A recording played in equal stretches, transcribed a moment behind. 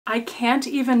I can't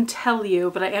even tell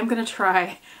you, but I am gonna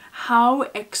try, how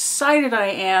excited I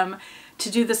am to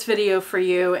do this video for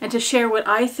you and to share what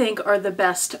I think are the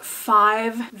best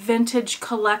 5 vintage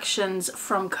collections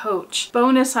from Coach.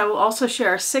 Bonus, I will also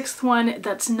share a 6th one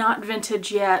that's not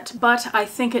vintage yet, but I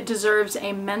think it deserves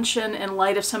a mention in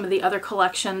light of some of the other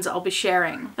collections I'll be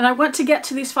sharing. And I want to get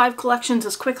to these 5 collections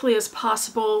as quickly as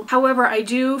possible. However, I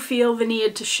do feel the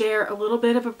need to share a little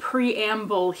bit of a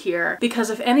preamble here,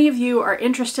 because if any of you are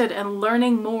interested in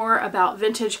learning more about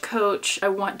vintage Coach, I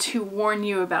want to warn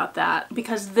you about that,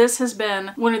 because this has been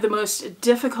one of the most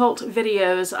difficult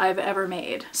videos I've ever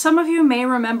made. Some of you may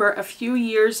remember a few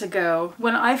years ago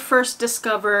when I first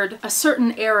discovered a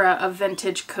certain era of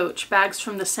vintage Coach, bags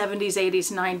from the 70s,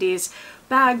 80s, 90s,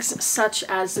 bags such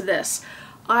as this.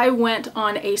 I went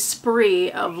on a spree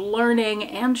of learning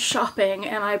and shopping,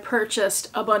 and I purchased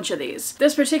a bunch of these.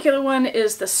 This particular one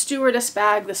is the stewardess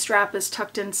bag. The strap is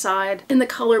tucked inside in the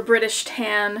color British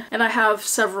tan, and I have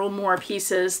several more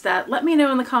pieces that let me know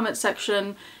in the comment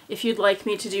section if you'd like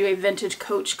me to do a vintage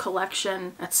Coach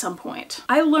collection at some point.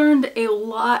 I learned a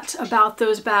lot about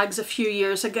those bags a few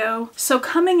years ago, so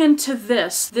coming into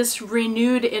this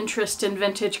renewed interest in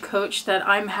vintage Coach that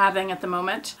I'm having at the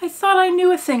moment, I thought I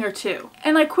knew a thing or two,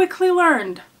 and I quickly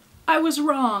learned I was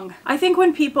wrong. I think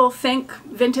when people think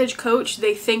vintage Coach,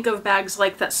 they think of bags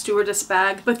like that stewardess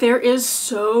bag, but there is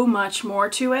so much more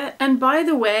to it. And by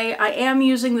the way, I am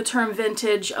using the term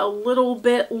vintage a little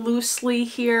bit loosely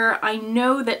here. I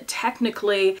know that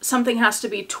technically something has to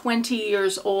be 20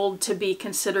 years old to be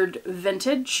considered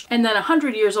vintage, and then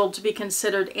 100 years old to be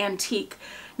considered antique.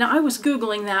 Now, I was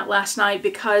Googling that last night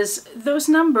because those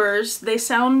numbers, they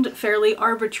sound fairly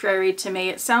arbitrary to me.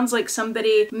 It sounds like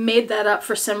somebody made that up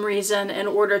for some reason in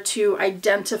order to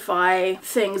identify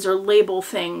things or label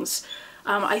things.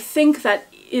 I think that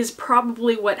is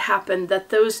probably what happened, that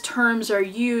those terms are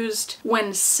used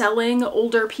when selling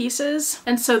older pieces,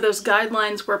 and so those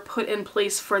guidelines were put in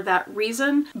place for that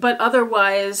reason. But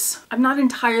otherwise, I'm not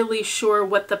entirely sure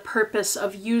what the purpose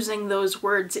of using those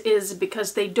words is,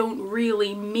 because they don't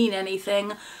really mean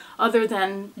anything other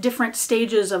than different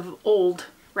stages of old.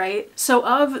 Right? So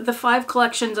of the 5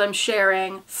 collections I'm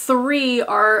sharing, 3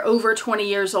 are over 20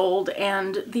 years old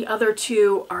and the other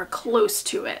 2 are close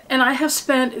to it. And I have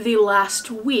spent the last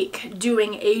week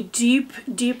doing a deep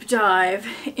dive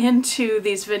into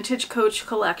these vintage Coach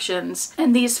collections,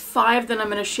 and these 5 that I'm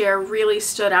going to share really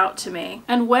stood out to me.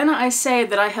 And when I say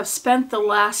that I have spent the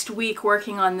last week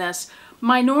working on this,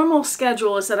 my normal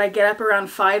schedule is that I get up around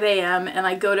 5 a.m. and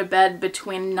I go to bed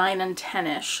between 9 and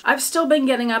 10-ish. I've still been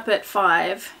getting up at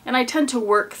 5, and I tend to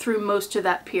work through most of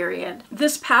that period.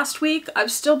 This past week,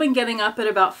 I've still been getting up at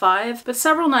about 5, but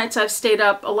several nights I've stayed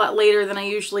up a lot later than I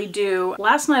usually do.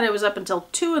 Last night I was up until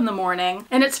 2 in the morning,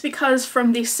 and it's because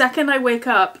from the second I wake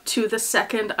up to the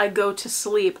second I go to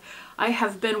sleep, I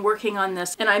have been working on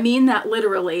this, and I mean that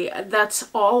literally. That's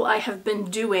all I have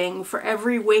been doing for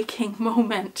every waking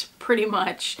moment, pretty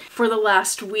much, for the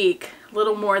last week.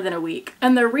 Little more than a week.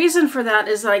 And the reason for that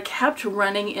is that I kept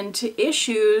running into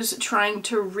issues trying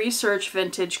to research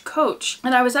vintage Coach.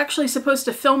 And I was actually supposed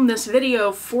to film this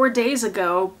video 4 days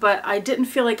ago, but I didn't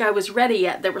feel like I was ready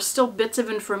yet. There were still bits of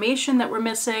information that were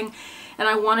missing, and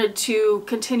I wanted to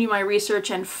continue my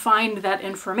research and find that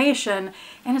information.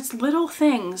 And it's little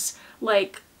things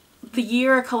like the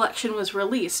year a collection was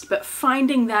released, but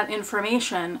finding that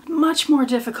information much more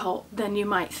difficult than you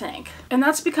might think. And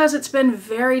that's because it's been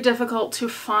very difficult to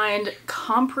find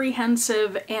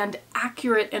comprehensive and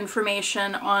accurate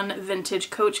information on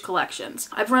vintage Coach collections.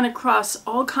 I've run across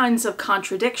all kinds of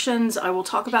contradictions. I will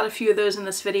talk about a few of those in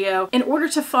this video. In order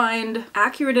to find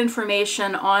accurate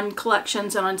information on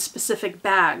collections and on specific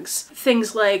bags,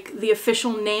 things like the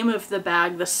official name of the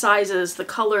bag, the sizes, the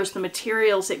colors, the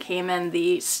materials it came in,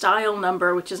 the style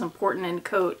number, which is important in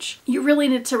Coach, you really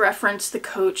need to reference the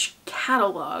Coach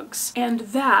catalogs. And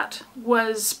that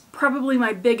was probably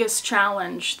my biggest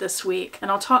challenge this week, and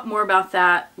I'll talk more about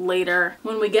that later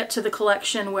when we get to the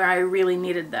collection where I really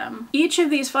needed them. Each of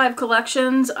these 5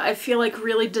 collections I feel like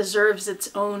really deserves its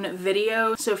own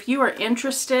video, so if you are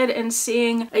interested in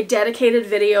seeing a dedicated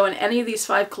video on any of these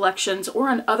 5 collections or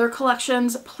on other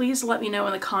collections, please let me know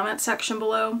in the comment section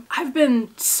below. I've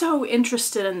been so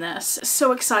interested in this,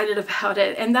 so excited about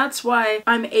it, and that's why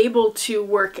I'm able to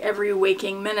work every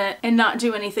waking minute and not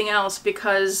do anything else,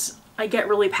 because I get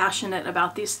really passionate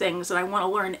about these things and I want to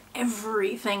learn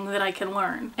everything that I can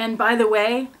learn. And by the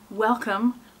way,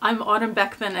 welcome. I'm Autumn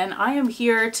Beckman, and I am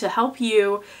here to help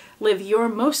you live your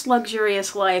most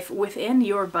luxurious life within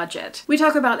your budget. We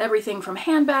talk about everything from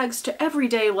handbags to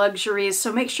everyday luxuries,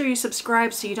 so make sure you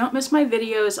subscribe so you don't miss my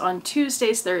videos on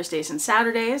Tuesdays, Thursdays, and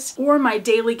Saturdays, or my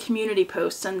daily community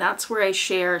posts, and that's where I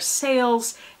share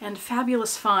sales and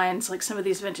fabulous finds like some of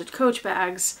these vintage Coach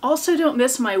bags. Also, don't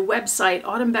miss my website,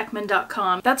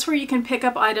 autumnbeckman.com. That's where you can pick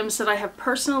up items that I have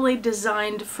personally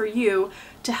designed for you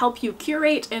to help you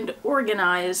curate and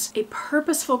organize a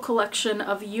purposeful collection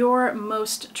of your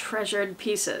most treasured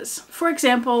pieces. For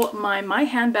example, my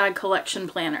handbag collection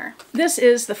planner. This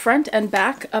is the front and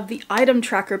back of the item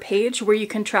tracker page where you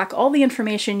can track all the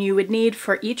information you would need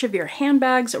for each of your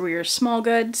handbags or your small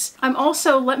goods. I'm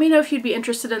also, let me know if you'd be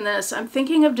interested in this, I'm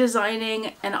thinking of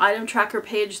designing an item tracker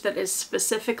page that is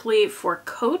specifically for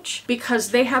Coach because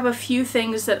they have a few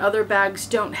things that other bags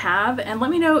don't have, and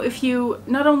let me know if you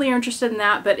not only are interested in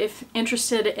that, but if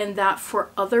interested in that for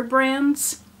other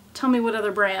brands. Tell me what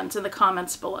other brands in the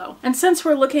comments below. And since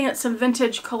we're looking at some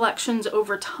vintage collections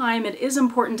over time, it is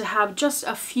important to have just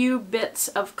a few bits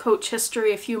of Coach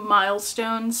history, a few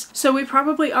milestones. So we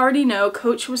probably already know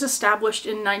Coach was established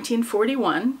in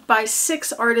 1941 by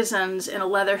 6 artisans in a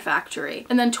leather factory.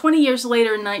 And then 20 years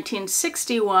later, in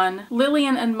 1961,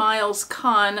 Lillian and Miles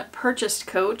Kahn purchased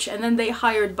Coach, and then they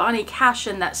hired Bonnie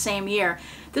Cashin that same year.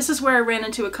 This is where I ran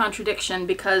into a contradiction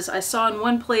because I saw in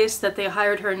one place that they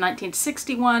hired her in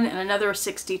 1961 and another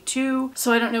 62,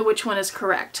 so I don't know which one is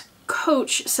correct.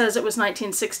 Coach says it was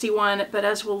 1961, but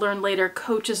as we'll learn later,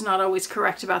 Coach is not always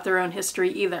correct about their own history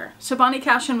either. So Bonnie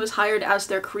Cashin was hired as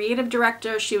their creative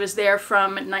director. She was there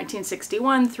from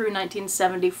 1961 through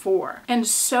 1974. And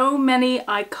so many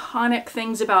iconic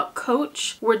things about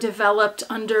Coach were developed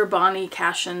under Bonnie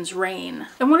Cashin's reign.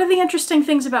 And one of the interesting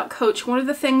things about Coach, one of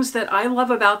the things that I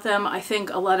love about them, I think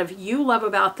a lot of you love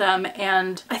about them,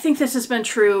 and I think this has been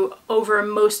true over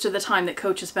most of the time that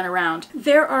Coach has been around,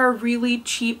 there are really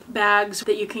cheap bags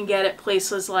that you can get at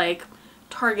places like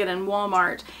Target and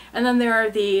Walmart. And then there are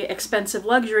the expensive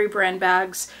luxury brand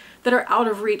bags that are out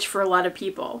of reach for a lot of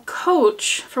people.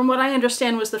 Coach, from what I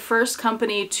understand, was the first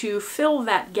company to fill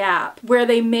that gap where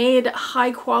they made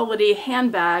high quality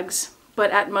handbags but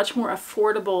at much more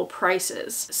affordable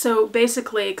prices. So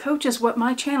basically, Coach is what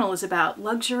my channel is about,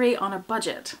 luxury on a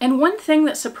budget. And one thing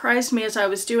that surprised me as I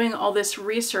was doing all this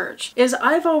research is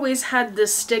I've always had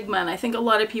this stigma, and I think a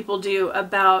lot of people do,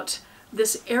 about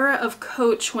this era of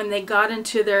Coach when they got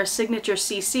into their signature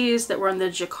CCs that were on the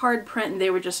jacquard print and they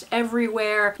were just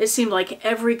everywhere. It seemed like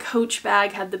every Coach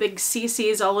bag had the big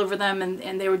CCs all over them,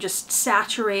 and they were just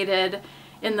saturated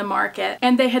in the market,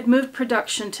 and they had moved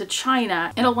production to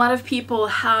China, and a lot of people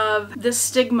have this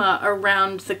stigma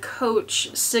around the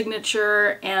Coach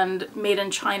signature and made in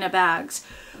China bags.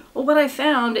 Well, what I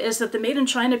found is that the made in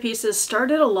China pieces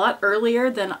started a lot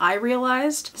earlier than I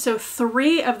realized. So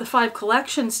 3 of the 5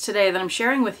 collections today that I'm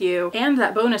sharing with you, and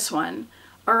that bonus one,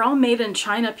 are all made in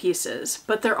China pieces,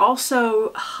 but they're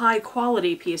also high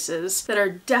quality pieces that are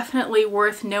definitely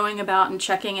worth knowing about and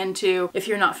checking into if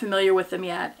you're not familiar with them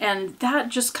yet. And that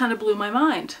just kind of blew my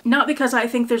mind. Not because I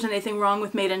think there's anything wrong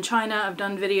with made in China, I've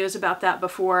done videos about that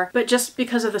before, but just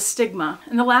because of the stigma.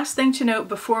 And the last thing to note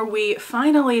before we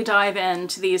finally dive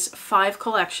into these 5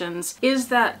 collections is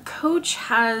that Coach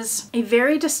has a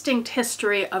very distinct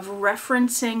history of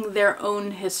referencing their own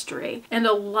history. And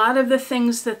a lot of the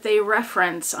things that they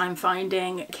reference, I'm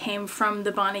finding, came from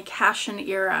the Bonnie Cashin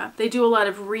era. They do a lot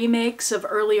of remakes of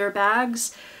earlier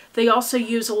bags. They also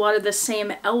use a lot of the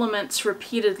same elements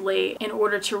repeatedly in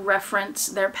order to reference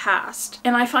their past.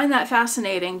 And I find that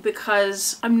fascinating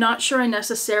because I'm not sure I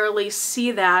necessarily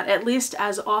see that, at least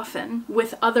as often,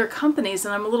 with other companies,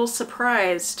 and I'm a little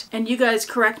surprised. And you guys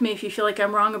correct me if you feel like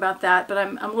I'm wrong about that, but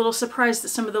I'm a little surprised that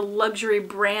some of the luxury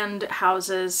brand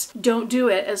houses don't do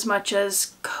it as much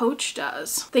as Coach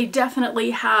does. They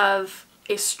definitely have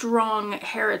a strong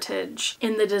heritage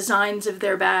in the designs of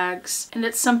their bags, and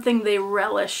it's something they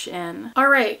relish in. All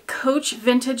right, Coach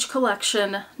Vintage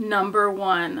Collection number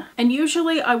 1. And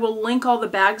usually I will link all the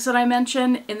bags that I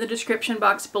mention in the description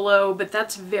box below, but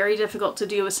that's very difficult to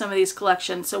do with some of these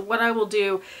collections. So what I will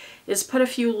do is put a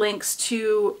few links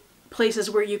to places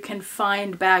where you can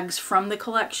find bags from the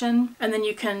collection, and then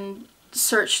you can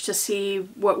search to see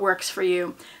what works for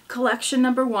you. Collection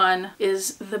number 1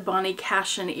 is the Bonnie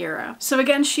Cashin era. So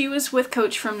again, she was with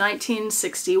Coach from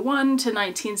 1961 to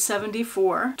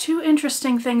 1974. 2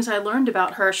 interesting things I learned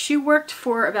about her. She worked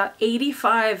for about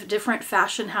 85 different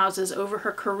fashion houses over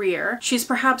her career. She's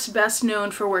perhaps best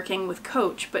known for working with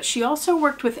Coach, but she also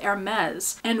worked with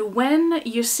Hermes. And when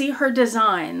you see her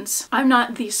designs, I'm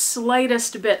not the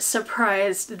slightest bit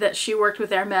surprised that she worked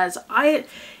with Hermes.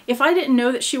 If I didn't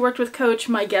know that she worked with Coach,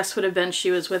 my guess would have been she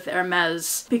was with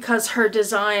Hermes because her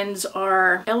designs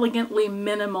are elegantly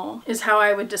minimal, is how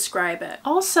I would describe it.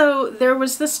 Also, there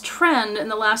was this trend in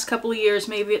the last couple of years,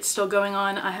 maybe it's still going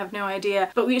on, I have no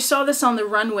idea, but we saw this on the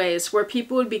runways where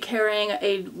people would be carrying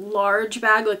a large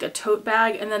bag, like a tote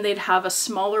bag, and then they'd have a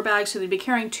smaller bag, so they'd be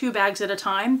carrying 2 bags at a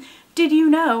time. Did you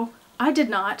know? I did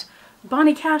not.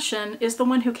 Bonnie Cashin is the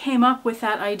one who came up with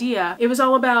that idea. It was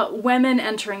all about women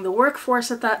entering the workforce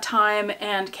at that time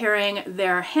and carrying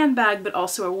their handbag, but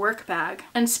also a work bag.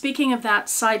 And speaking of that,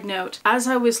 side note, as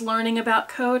I was learning about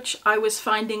Coach, I was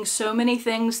finding so many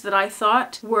things that I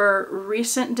thought were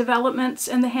recent developments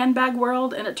in the handbag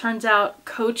world, and it turns out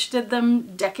Coach did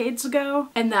them decades ago,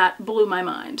 and that blew my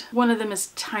mind. One of them is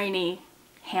tiny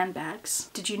handbags.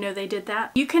 Did you know they did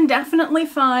that? You can definitely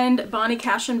find Bonnie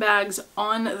Cashin bags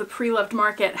on the Preloved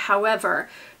market. However,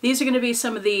 these are going to be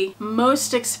some of the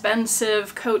most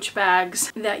expensive Coach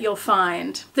bags that you'll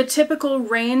find. The typical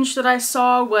range that I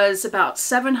saw was about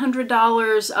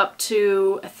 $700 up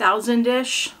to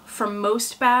 $1,000-ish for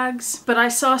most bags, but I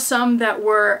saw some that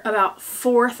were about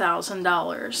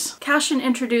 $4,000. Cashin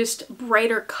introduced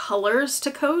brighter colors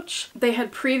to Coach. They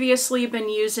had previously been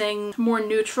using more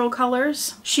neutral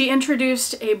colors. She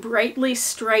introduced a brightly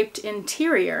striped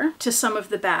interior to some of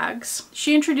the bags.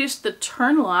 She introduced the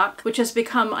turn lock, which has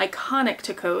become iconic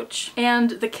to Coach,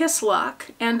 and the kiss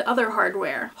lock and other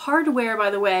hardware. Hardware, by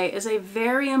the way, is a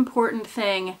very important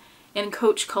thing in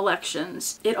Coach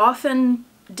collections. It often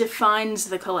defines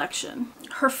the collection.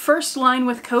 Her first line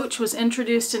with Coach was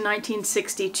introduced in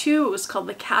 1962. It was called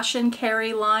the Cashin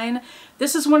Carry line.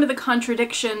 This is one of the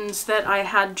contradictions that I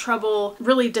had trouble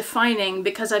really defining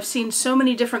because I've seen so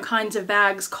many different kinds of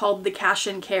bags called the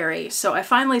Cashin Carry. So I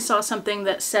finally saw something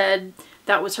that said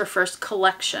that was her first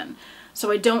collection.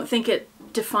 So I don't think it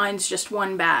defines just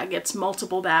one bag. It's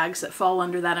multiple bags that fall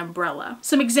under that umbrella.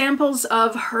 Some examples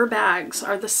of her bags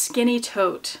are the skinny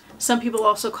tote. Some people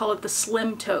also call it the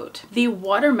slim tote. The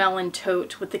watermelon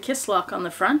tote with the kiss lock on the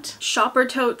front. Shopper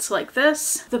totes like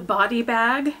this. The body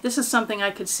bag. This is something I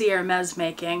could see Hermes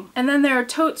making. And then there are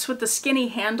totes with the skinny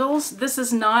handles. This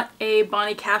is not a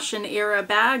Bonnie Cashin era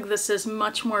bag. This is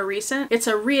much more recent. It's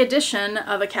a re-edition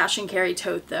of a cash and carry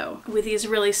tote though, with these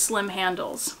really slim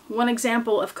handles. One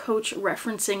example of Coach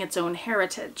referencing its own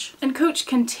heritage. And Coach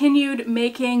continued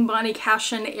making Bonnie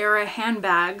Cashin era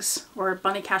handbags, or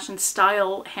Bonnie Cashin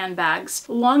style handbags,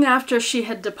 long after she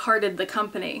had departed the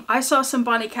company. I saw some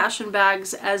Bonnie Cashin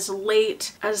bags as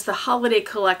late as the holiday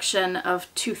collection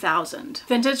of 2000.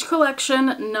 Vintage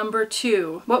collection number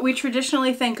 2. What we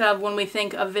traditionally think of when we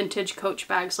think of vintage Coach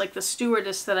bags, like the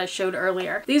stewardess that I showed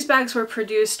earlier. These bags were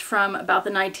produced from about the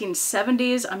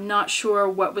 1970s. I'm not sure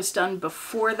what was done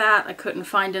before that. I couldn't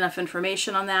find enough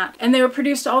information on that. And they were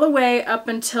produced all the way up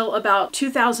until about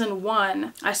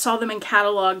 2001. I saw them in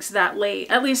catalogs that late,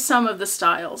 at least some of the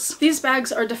styles. These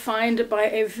bags are defined by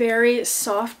a very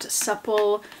soft,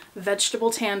 supple,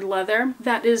 vegetable tanned leather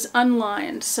that is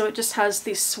unlined, so it just has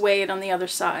the suede on the other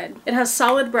side. It has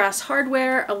solid brass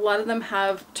hardware. A lot of them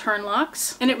have turn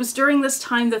locks, and it was during this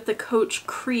time that the Coach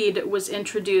Creed was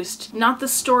introduced. Not the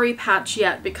story patch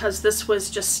yet, because this was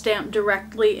just stamped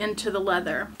directly into the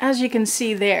leather. As you can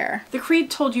see there, the Creed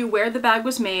told you where the bag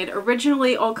was made.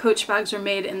 Originally, all Coach bags were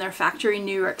made in their factory in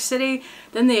New York City.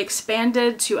 Then they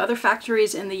expanded to other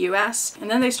factories in the US, and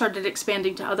then they started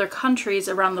expanding to other countries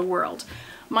around the world.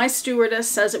 My stewardess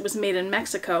says it was made in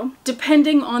Mexico.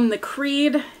 Depending on the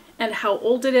Creed and how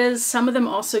old it is, some of them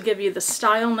also give you the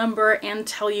style number and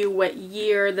tell you what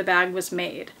year the bag was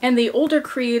made. And the older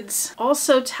Creeds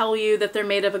also tell you that they're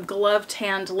made of a glove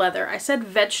tanned leather. I said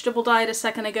vegetable dyed a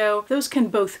second ago. Those can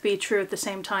both be true at the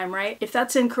same time, right? If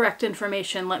that's incorrect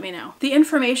information, let me know. The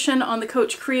information on the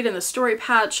Coach Creed and the story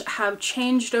patch have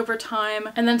changed over time,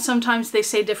 and then sometimes they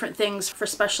say different things for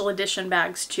special edition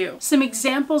bags too. Some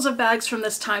examples of bags from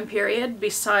this time period,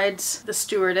 besides the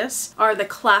stewardess, are the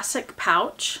classic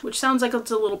pouch, which sounds like it's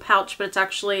a little pouch, but it's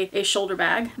actually a shoulder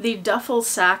bag. The duffel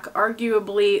sack,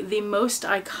 arguably the most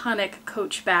iconic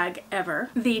Coach bag ever.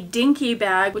 The dinky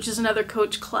bag, which is another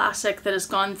Coach classic that has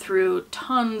gone through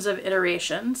tons of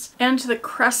iterations. And the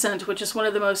crescent, which is one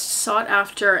of the most sought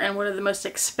after and one of the most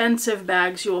expensive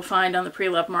bags you will find on the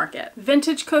Preloved market.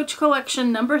 Vintage Coach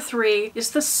collection number 3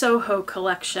 is the Soho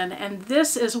collection, and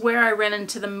this is where I ran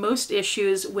into the most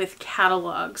issues with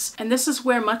catalogs. And this is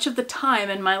where much of the time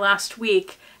in my last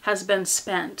week has been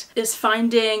spent, is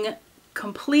finding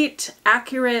complete,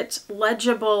 accurate,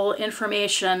 legible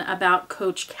information about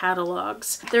Coach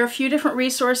catalogs. There are a few different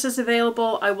resources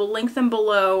available. I will link them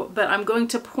below, but I'm going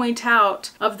to point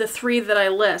out, of the 3 that I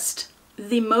list,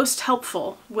 the most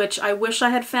helpful, which I wish I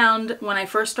had found when I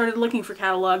first started looking for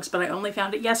catalogs, but I only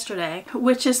found it yesterday,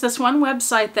 which is this one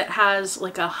website that has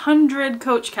like 100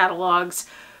 Coach catalogs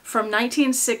from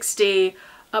 1960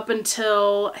 up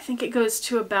until, I think it goes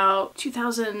to about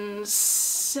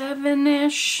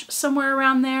 2007-ish, somewhere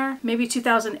around there. Maybe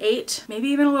 2008, maybe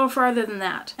even a little farther than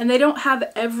that. And they don't have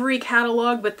every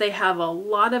catalog, but they have a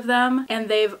lot of them. And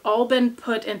they've all been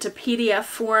put into PDF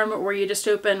form where you just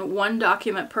open one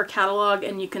document per catalog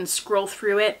and you can scroll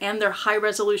through it. And they're high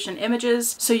resolution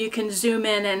images, so you can zoom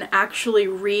in and actually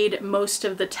read most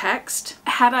of the text.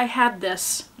 Had I had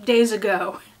this days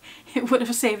ago, it would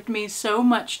have saved me so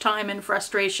much time and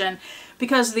frustration,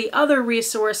 because the other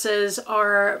resources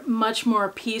are much more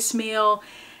piecemeal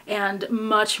and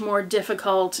much more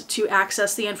difficult to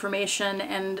access the information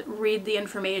and read the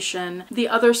information. The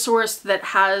other source that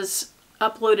has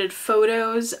uploaded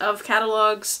photos of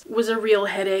catalogs was a real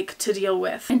headache to deal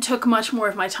with and took much more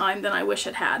of my time than I wish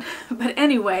it had. But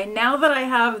anyway, now that I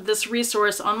have this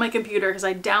resource on my computer, because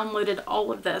I downloaded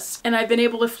all of this, and I've been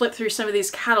able to flip through some of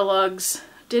these catalogs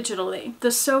digitally.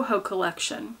 The Soho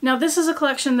collection. Now this is a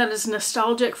collection that is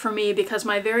nostalgic for me because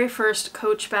my very first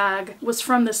Coach bag was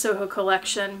from the Soho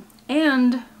collection,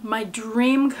 and my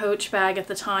dream Coach bag at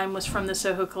the time was from the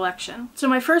Soho collection. So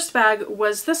my first bag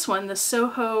was this one, the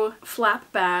Soho flap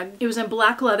bag. It was in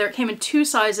black leather. It came in 2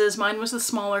 sizes. Mine was the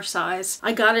smaller size.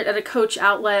 I got it at a Coach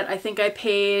outlet. I think I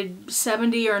paid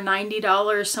 $70 or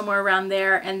 $90, somewhere around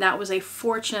there, and that was a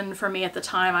fortune for me at the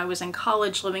time. I was in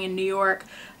college living in New York.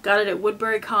 Got it at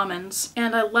Woodbury Commons,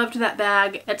 and I loved that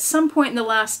bag. At some point in the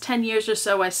last 10 years or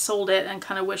so, I sold it and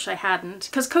kind of wish I hadn't,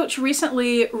 because Coach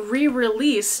recently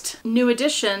re-released new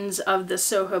editions of the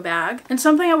Soho bag. And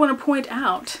something I want to point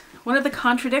out, one of the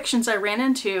contradictions I ran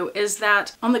into is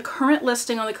that on the current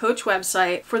listing on the Coach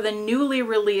website for the newly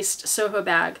released Soho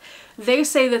bag, they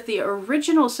say that the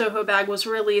original Soho bag was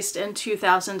released in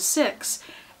 2006,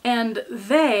 and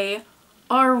they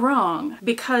are wrong,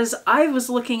 because I was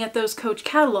looking at those Coach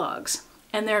catalogs,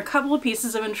 and there are a couple of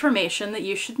pieces of information that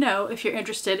you should know if you're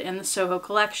interested in the Soho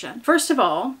collection. First of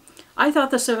all, I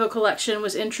thought the Soho collection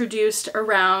was introduced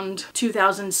around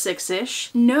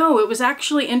 2006-ish. No, it was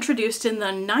actually introduced in the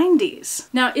 90s.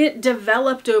 Now, it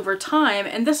developed over time,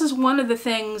 and this is one of the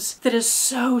things that is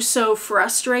so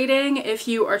frustrating if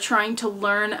you are trying to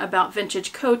learn about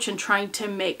vintage Coach and trying to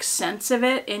make sense of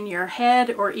it in your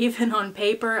head or even on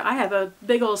paper. I have a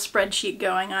big old spreadsheet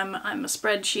going. I'm a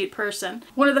spreadsheet person.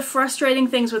 One of the frustrating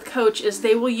things with Coach is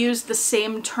they will use the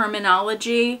same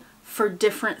terminology for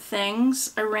different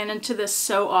things. I ran into this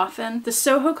so often. The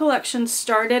Soho collection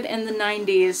started in the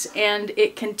 90s and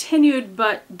it continued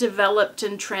but developed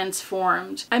and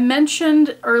transformed. I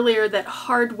mentioned earlier that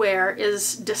hardware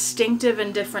is distinctive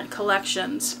in different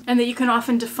collections, and that you can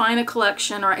often define a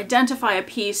collection or identify a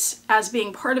piece as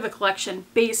being part of a collection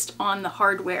based on the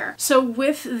hardware. So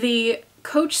with the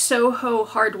Coach Soho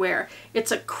hardware,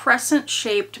 it's a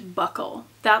crescent-shaped buckle.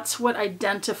 That's what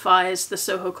identifies the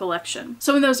Soho collection.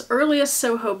 So in those earliest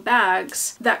Soho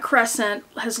bags, that crescent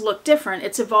has looked different.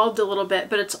 It's evolved a little bit,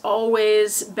 but it's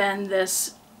always been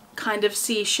this kind of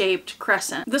C-shaped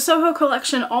crescent. The Soho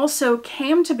collection also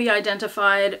came to be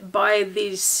identified by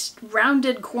these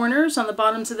rounded corners on the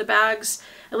bottoms of the bags,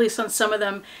 at least on some of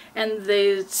them, and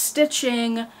the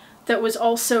stitching that was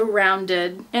also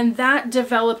rounded, and that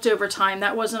developed over time.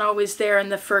 That wasn't always there in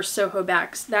the first Soho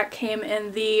bags. That came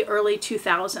in the early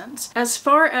 2000s. As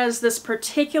far as this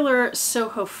particular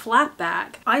Soho flat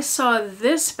bag, I saw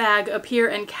this bag appear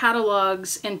in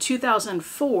catalogs in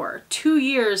 2004, 2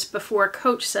 years before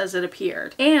Coach says it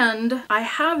appeared. And I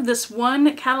have this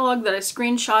one catalog that I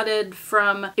screenshotted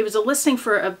from, it was a listing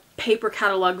for a paper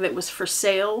catalog that was for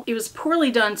sale. It was poorly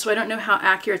done, so I don't know how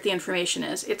accurate the information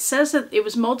is. It says that it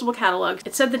was multiple catalogs.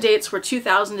 It said the dates were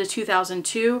 2000 to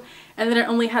 2002, and then it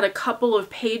only had a couple of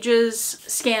pages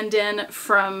scanned in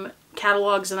from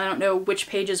catalogs, and I don't know which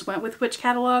pages went with which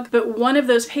catalog, but one of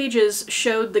those pages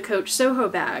showed the Coach Soho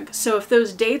bag. So if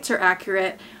those dates are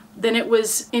accurate, then it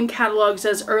was in catalogs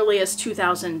as early as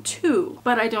 2002,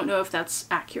 but I don't know if that's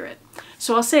accurate.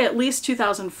 So I'll say at least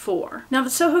 2004. Now the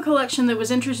Soho collection that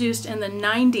was introduced in the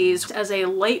 90s as a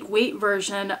lightweight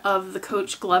version of the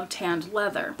Coach glove-tanned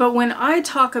leather. But when I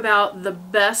talk about the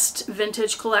best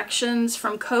vintage collections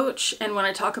from Coach, and when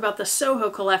I talk about the Soho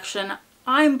collection,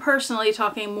 I'm personally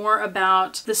talking more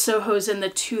about the Sohos in the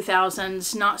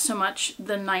 2000s, not so much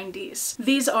the 90s.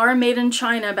 These are made in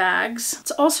China bags.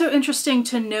 It's also interesting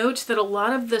to note that a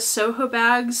lot of the Soho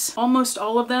bags, almost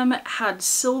all of them, had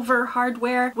silver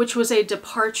hardware, which was a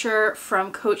departure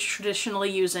from Coach traditionally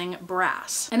using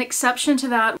brass. An exception to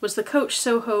that was the Coach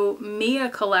Soho Mia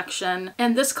collection,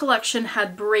 and this collection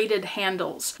had braided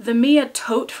handles. The Mia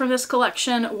tote from this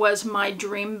collection was my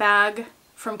dream bag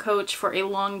from Coach for a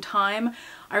long time.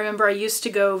 I remember I used to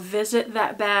go visit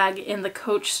that bag in the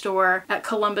Coach store at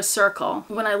Columbus Circle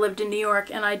when I lived in New York,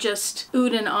 and I just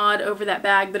oohed and awed over that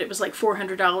bag, but it was like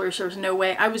 $400. There was no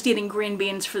way. I was eating green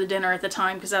beans for the dinner at the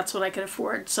time because that's what I could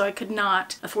afford, so I could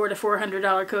not afford a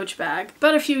 $400 Coach bag.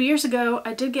 But a few years ago,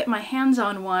 I did get my hands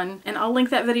on one, and I'll link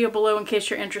that video below in case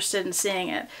you're interested in seeing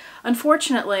it.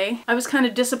 Unfortunately, I was kind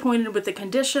of disappointed with the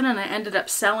condition and I ended up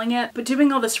selling it, but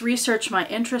doing all this research, my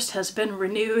interest has been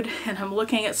renewed, and I'm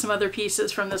looking at some other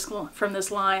pieces from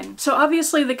this line. So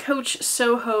obviously the Coach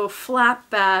Soho flap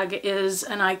bag is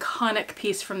an iconic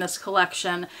piece from this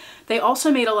collection. They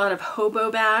also made a lot of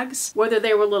hobo bags, whether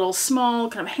they were little small,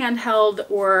 kind of handheld,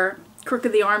 or crook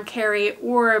of the arm carry,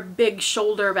 or big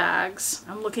shoulder bags.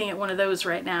 I'm looking at one of those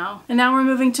right now. And now we're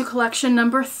moving to collection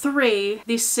number 3,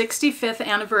 the 65th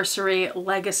anniversary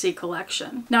legacy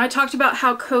collection. Now I talked about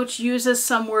how Coach uses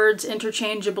some words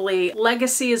interchangeably.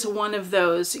 Legacy is one of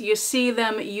those. You see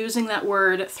them using that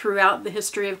word throughout the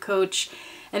history of Coach,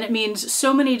 and it means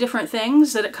so many different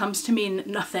things that it comes to mean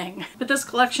nothing. But this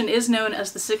collection is known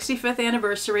as the 65th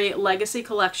Anniversary Legacy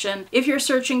Collection. If you're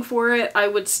searching for it, I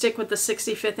would stick with the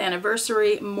 65th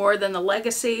Anniversary more than the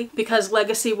Legacy, because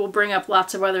Legacy will bring up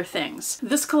lots of other things.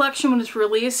 This collection was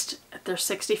released at their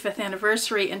 65th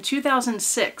anniversary in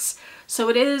 2006. So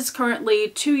it is currently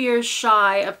 2 years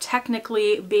shy of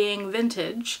technically being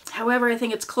vintage. However, I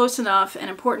think it's close enough and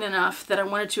important enough that I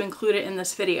wanted to include it in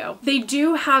this video. They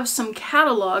do have some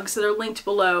catalogs that are linked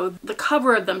below. The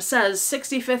cover of them says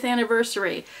 65th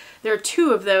anniversary. There are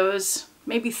 2 of those,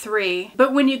 maybe 3.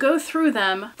 But when you go through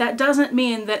them, that doesn't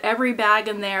mean that every bag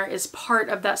in there is part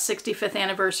of that 65th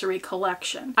anniversary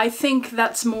collection. I think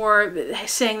that's more,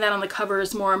 saying that on the cover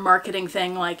is more a marketing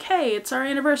thing, like, hey, it's our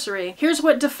anniversary. Here's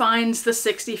what defines the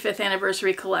 65th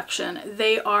anniversary collection.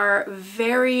 They are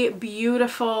very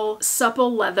beautiful,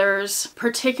 supple leathers.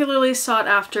 Particularly sought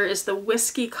after is the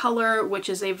whiskey color, which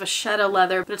is a vachetta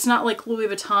leather, but it's not like Louis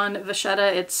Vuitton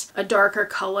vachetta, it's a darker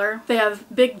color. They have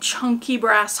big chunky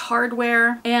brass hardware.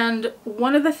 And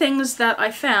one of the things that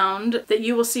I found that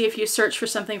you will see if you search for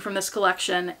something from this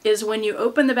collection is when you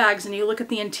open the bags and you look at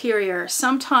the interior,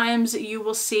 sometimes you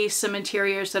will see some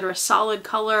interiors that are a solid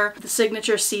color, the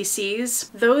signature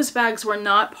CCs. Those bags were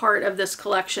not part of this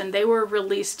collection. They were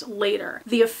released later.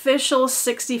 The official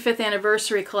 65th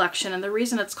anniversary collection, and the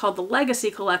reason it's called the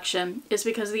Legacy Collection, is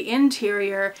because the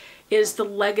interior is the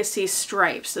Legacy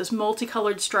stripes, those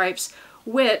multicolored stripes,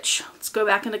 which, let's go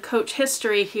back into Coach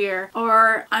history here,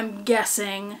 are, I'm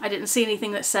guessing, I didn't see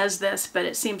anything that says this, but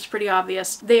it seems pretty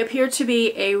obvious, they appear to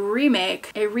be a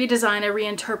remake, a redesign, a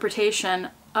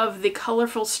reinterpretation of the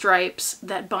colorful stripes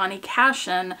that Bonnie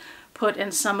Cashin put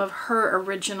in some of her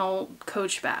original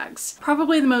Coach bags.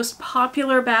 Probably the most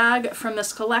popular bag from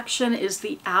this collection is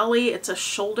the Alley. It's a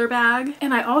shoulder bag.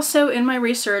 And I also, in my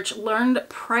research, learned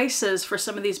prices for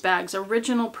some of these bags,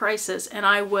 original prices, and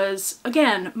I was,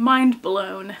 again, mind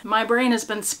blown. My brain has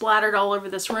been splattered all over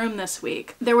this room this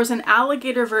week. There was an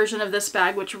alligator version of this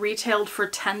bag which retailed for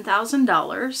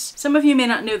 $10,000. Some of you may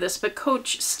not know this, but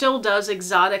Coach still does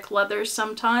exotic leathers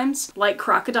sometimes, like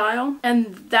crocodile,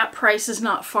 and that price is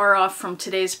not far off from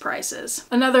today's prices.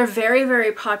 Another very,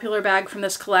 very popular bag from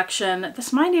this collection,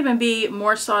 this might even be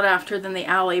more sought after than the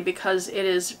Alley because it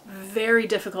is very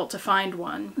difficult to find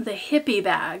one, the Hippie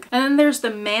bag. And then there's the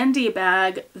Mandy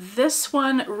bag. This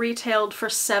one retailed for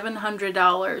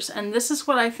 $700, and this is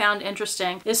what I found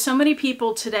interesting, is so many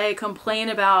people today complain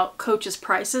about Coach's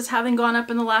prices having gone up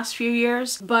in the last few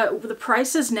years, but the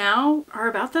prices now are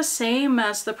about the same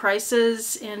as the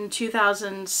prices in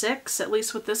 2006, at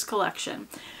least with this collection.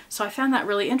 So I found that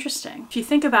really interesting. If you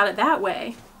think about it that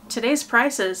way, today's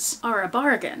prices are a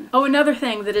bargain. Oh, another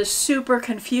thing that is super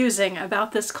confusing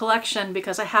about this collection,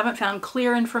 because I haven't found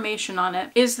clear information on it,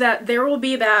 is that there will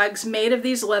be bags made of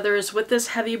these leathers with this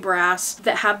heavy brass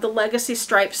that have the Legacy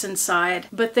stripes inside,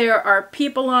 but there are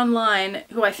people online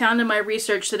who I found in my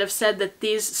research that have said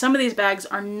that some of these bags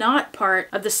are not part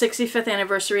of the 65th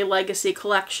anniversary Legacy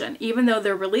collection. Even though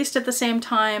they're released at the same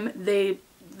time,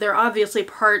 they're obviously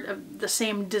part of the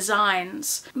same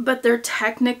designs, but they're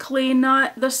technically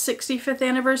not the 65th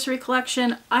anniversary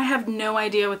collection. I have no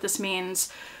idea what this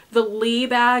means. The Lee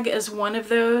bag is one of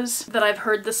those that I've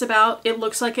heard this about. It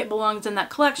looks like it belongs in that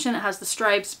collection. It has the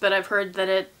stripes, but I've heard that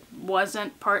it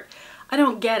wasn't part. I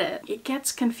don't get it. It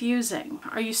gets confusing.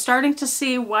 Are you starting to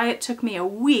see why it took me a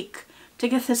week to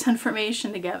get this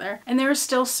information together? And there is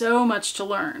still so much to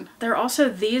learn. There are also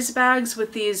these bags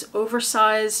with these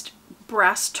oversized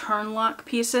brass turn lock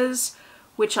pieces,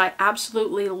 which I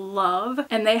absolutely love.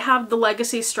 And they have the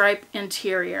legacy stripe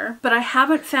interior, but I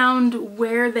haven't found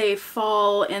where they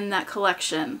fall in that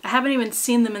collection. I haven't even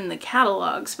seen them in the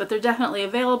catalogs, but they're definitely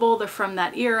available. They're from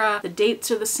that era. The dates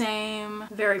are the same.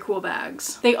 Very cool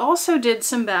bags. They also did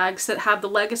some bags that have the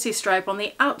legacy stripe on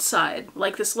the outside,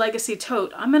 like this legacy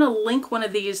tote. I'm gonna link one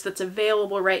of these that's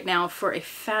available right now for a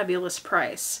fabulous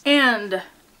price. And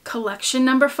collection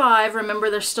number 5, remember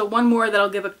there's still one more that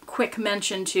I'll give a quick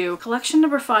mention to. Collection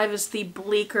number 5 is the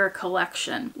Bleecker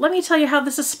collection. Let me tell you how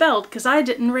this is spelled, because I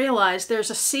didn't realize there's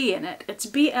a C in it. It's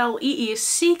B-L-E-E-C-K-E-R.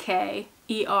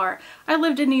 I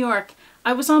lived in New York.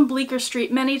 I was on Bleecker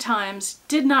Street many times,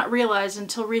 did not realize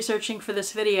until researching for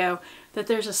this video that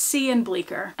there's a C in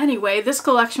Bleecker. Anyway, this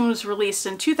collection was released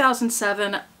in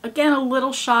 2007. Again, a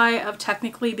little shy of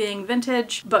technically being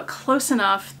vintage, but close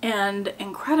enough and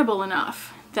incredible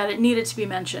enough that it needed to be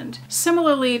mentioned.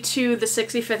 Similarly to the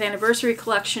 65th anniversary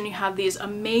collection, you have these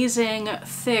amazing,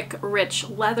 thick, rich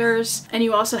leathers, and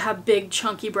you also have big,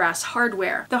 chunky brass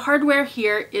hardware. The hardware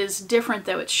here is different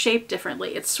though, it's shaped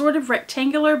differently. It's sort of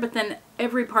rectangular, but then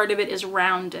every part of it is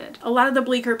rounded. A lot of the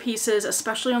Bleecker pieces,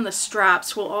 especially on the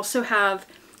straps, will also have,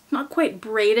 not quite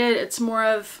braided, it's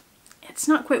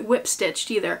not quite whip stitched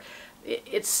either.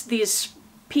 It's these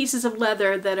pieces of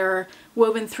leather that are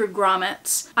woven through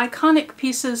grommets. Iconic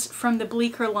pieces from the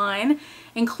Bleecker line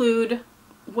include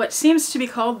what seems to be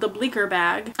called the Bleecker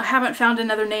bag. I haven't found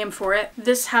another name for it.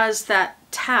 This has that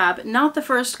tab, not the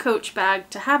first Coach bag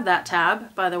to have that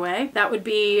tab, by the way. That would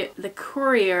be the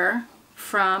Courier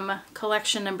from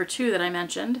collection number 2 that I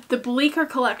mentioned. The Bleecker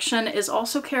collection is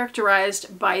also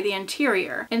characterized by the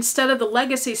interior. Instead of the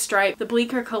legacy stripe, the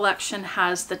Bleecker collection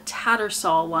has the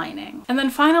Tattersall lining. And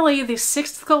then finally, the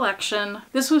 6th collection.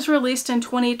 This was released in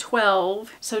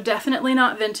 2012, so definitely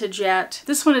not vintage yet.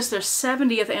 This one is their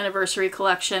 70th anniversary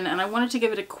collection, and I wanted to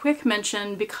give it a quick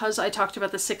mention because I talked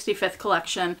about the 65th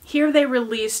collection. Here they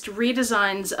released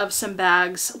redesigns of some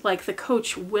bags like the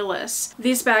Coach Willis.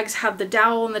 These bags have the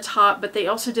dowel on the top, but they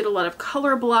also did a lot of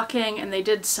color blocking, and they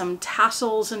did some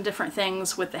tassels and different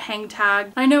things with the hang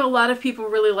tag. I know a lot of people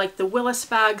really like the Willis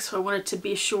bag, so I wanted to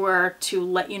be sure to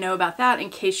let you know about that in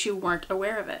case you weren't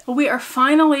aware of it. Well, we are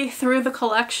finally through the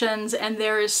collections, and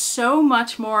there is so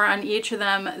much more on each of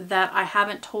them that I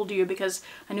haven't told you because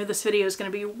I knew this video is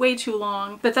going to be way too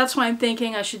long. But that's why I'm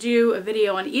thinking I should do a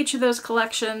video on each of those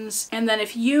collections, and then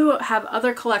if you have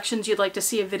other collections you'd like to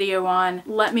see a video on,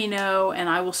 let me know and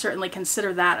I will certainly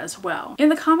consider that as well. In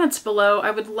the comments below, I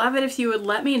would love it if you would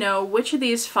let me know which of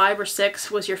these 5 or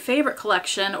 6 was your favorite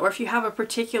collection, or if you have a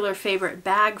particular favorite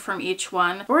bag from each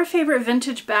one, or a favorite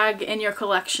vintage bag in your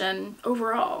collection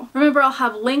overall. Remember, I'll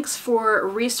have links for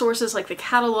resources like the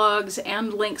catalogs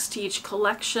and links to each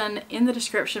collection in the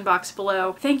description box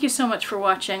below. Thank you so much for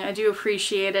watching. I do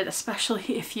appreciate it,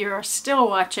 especially if you're still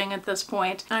watching at this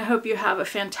point. I hope you have a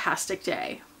fantastic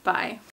day. Bye.